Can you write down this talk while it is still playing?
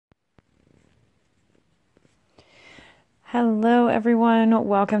Hello, everyone.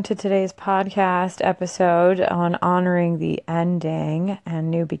 Welcome to today's podcast episode on honoring the ending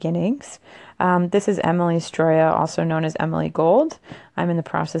and new beginnings. This is Emily Stroya, also known as Emily Gold. I'm in the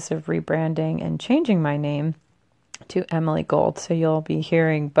process of rebranding and changing my name to Emily Gold, so you'll be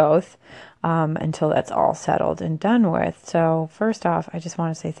hearing both until that's all settled and done with. So first off, I just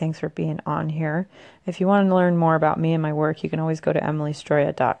want to say thanks for being on here. If you want to learn more about me and my work, you can always go to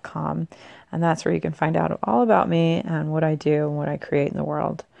emilystroya.com, and that's where you can find out all about me and what I do and what I create in the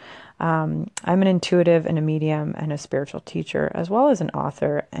world. I'm an intuitive and a medium and a spiritual teacher, as well as an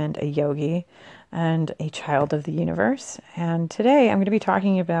author and a yogi and a child of the universe. And today I'm going to be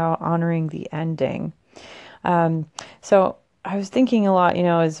talking about honoring the ending. So I was thinking a lot,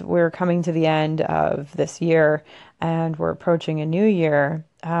 as we're coming to the end of this year and we're approaching a new year,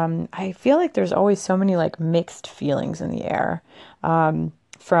 I feel like there's always so many like mixed feelings in the air.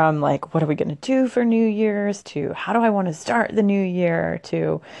 From like, what are we going to do for New Year's to how do I want to start the new year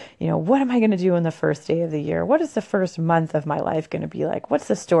to, what am I going to do on the first day of the year? What is the first month of my life going to be like? What's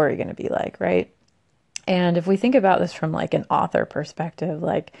the story going to be like, right? And if we think about this from like an author perspective,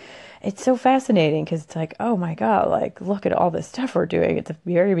 like it's so fascinating because it's like, oh my God, like look at all this stuff we're doing at the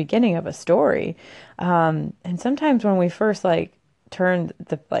very beginning of a story. And sometimes when we first like turn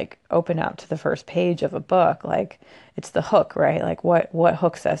the like open up to the first page of a book, like it's the hook, right? Like what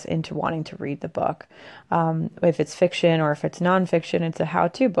hooks us into wanting to read the book. If it's fiction or if it's nonfiction, it's a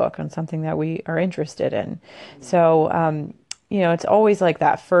how-to book on something that we are interested in. So it's always like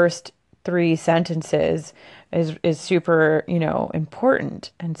that first three sentences is super,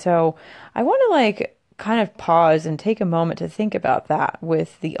 important. And so I want to like kind of pause and take a moment to think about that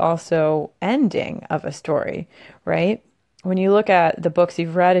with the also ending of a story, right? When you look at the books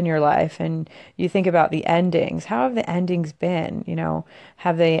you've read in your life and you think about the endings, how have the endings been?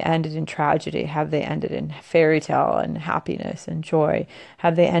 Have they ended in tragedy? Have they ended in fairy tale and happiness and joy?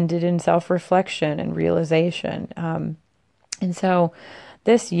 Have they ended in self-reflection and realization? And so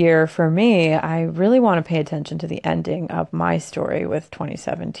this year for me, I really want to pay attention to the ending of my story with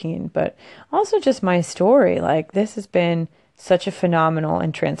 2017, but also just my story. Like, this has been such a phenomenal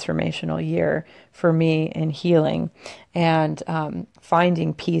and transformational year for me in healing and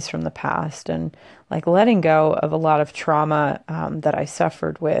finding peace from the past and like letting go of a lot of trauma that I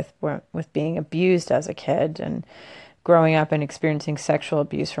suffered with being abused as a kid and growing up and experiencing sexual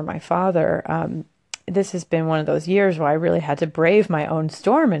abuse from my father. This has been one of those years where I really had to brave my own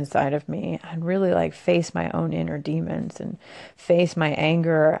storm inside of me and really like face my own inner demons and face my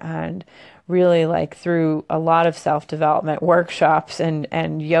anger and really like through a lot of self-development workshops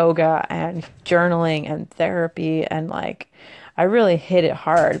and yoga and journaling and therapy and like I really hit it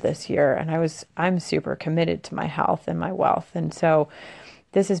hard this year and I'm super committed to my health and my wealth. And so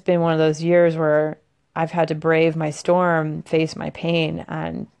this has been one of those years where I've had to brave my storm, face my pain,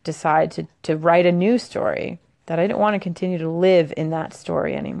 and decide to write a new story that I didn't want to continue to live in that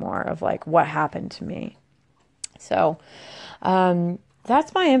story anymore of like what happened to me. So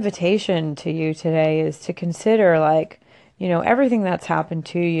that's my invitation to you today is to consider like, everything that's happened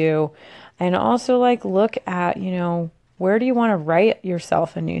to you and also like look at, where do you want to write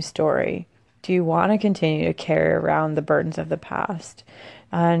yourself a new story? Do you want to continue to carry around the burdens of the past?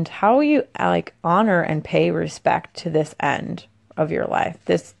 And how will you like honor and pay respect to this end of your life,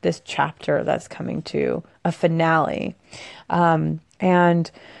 this chapter that's coming to a finale? And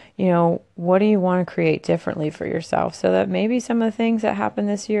what do you want to create differently for yourself so that maybe some of the things that happen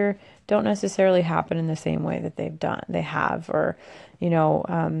this year don't necessarily happen in the same way that they have, or,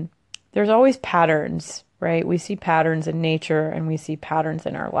 there's always patterns, right? We see patterns in nature and we see patterns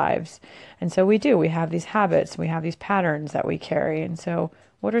in our lives. And so we have these habits, we have these patterns that we carry. And so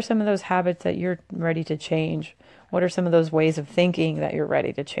what are some of those habits that you're ready to change? What are some of those ways of thinking that you're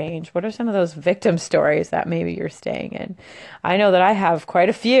ready to change? What are some of those victim stories that maybe you're staying in? I know that I have quite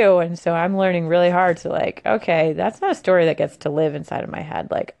a few, and so I'm learning really hard to like, okay, that's not a story that gets to live inside of my head.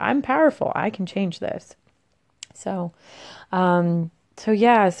 Like, I'm powerful. I can change this. So,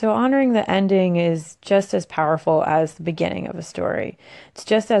 so honoring the ending is just as powerful as the beginning of a story. It's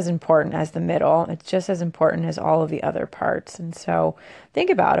just as important as the middle. It's just as important as all of the other parts. And so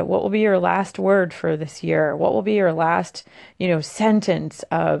think about it. What will be your last word for this year? What will be your last, sentence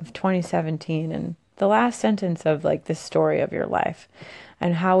of 2017 and the last sentence of like this story of your life?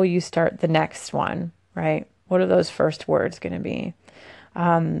 And how will you start the next one, right? What are those first words going to be?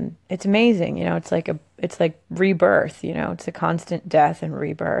 It's amazing, it's like rebirth, it's a constant death and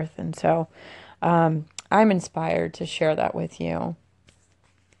rebirth. And so, I'm inspired to share that with you.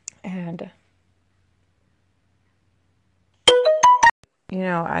 And,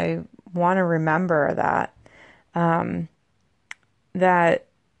 I want to remember that, that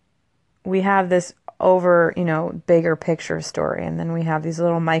we have this over, bigger picture story, and then we have these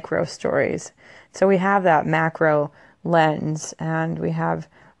little micro stories. So we have that macro lens, and we have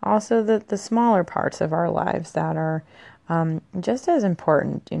also the smaller parts of our lives that are just as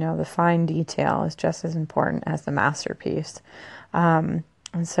important. The fine detail is just as important as the masterpiece. And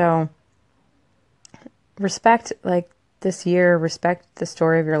so respect, like this year, respect the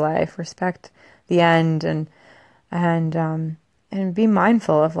story of your life, respect the end, and be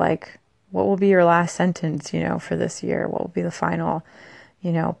mindful of like what will be your last sentence, for this year. What will be the final,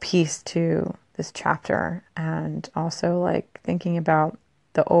 piece to this chapter, and also like thinking about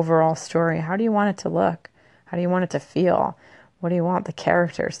the overall story. How do you want it to look? How do you want it to feel? What do you want the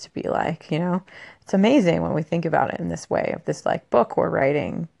characters to be like? It's amazing when we think about it in this way, of this like book we're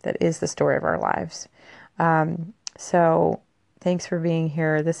writing that is the story of our lives. So thanks for being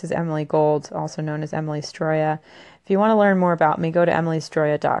here. This is Emily Gold, also known as Emily Stroya. If you want to learn more about me, go to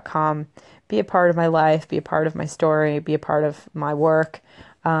emilystroya.com. Be a part of my life, be a part of my story, be a part of my work.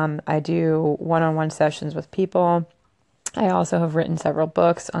 I do one-on-one sessions with people. I also have written several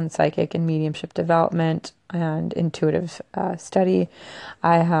books on psychic and mediumship development and intuitive study.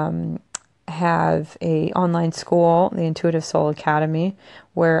 I have a online school, the Intuitive Soul Academy,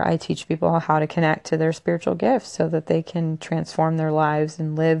 where I teach people how to connect to their spiritual gifts so that they can transform their lives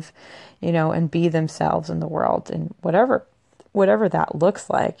and live, and be themselves in the world, and whatever that looks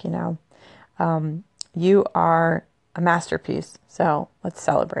like. You are a masterpiece, so let's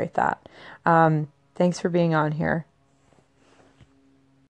celebrate that. Thanks for being on here.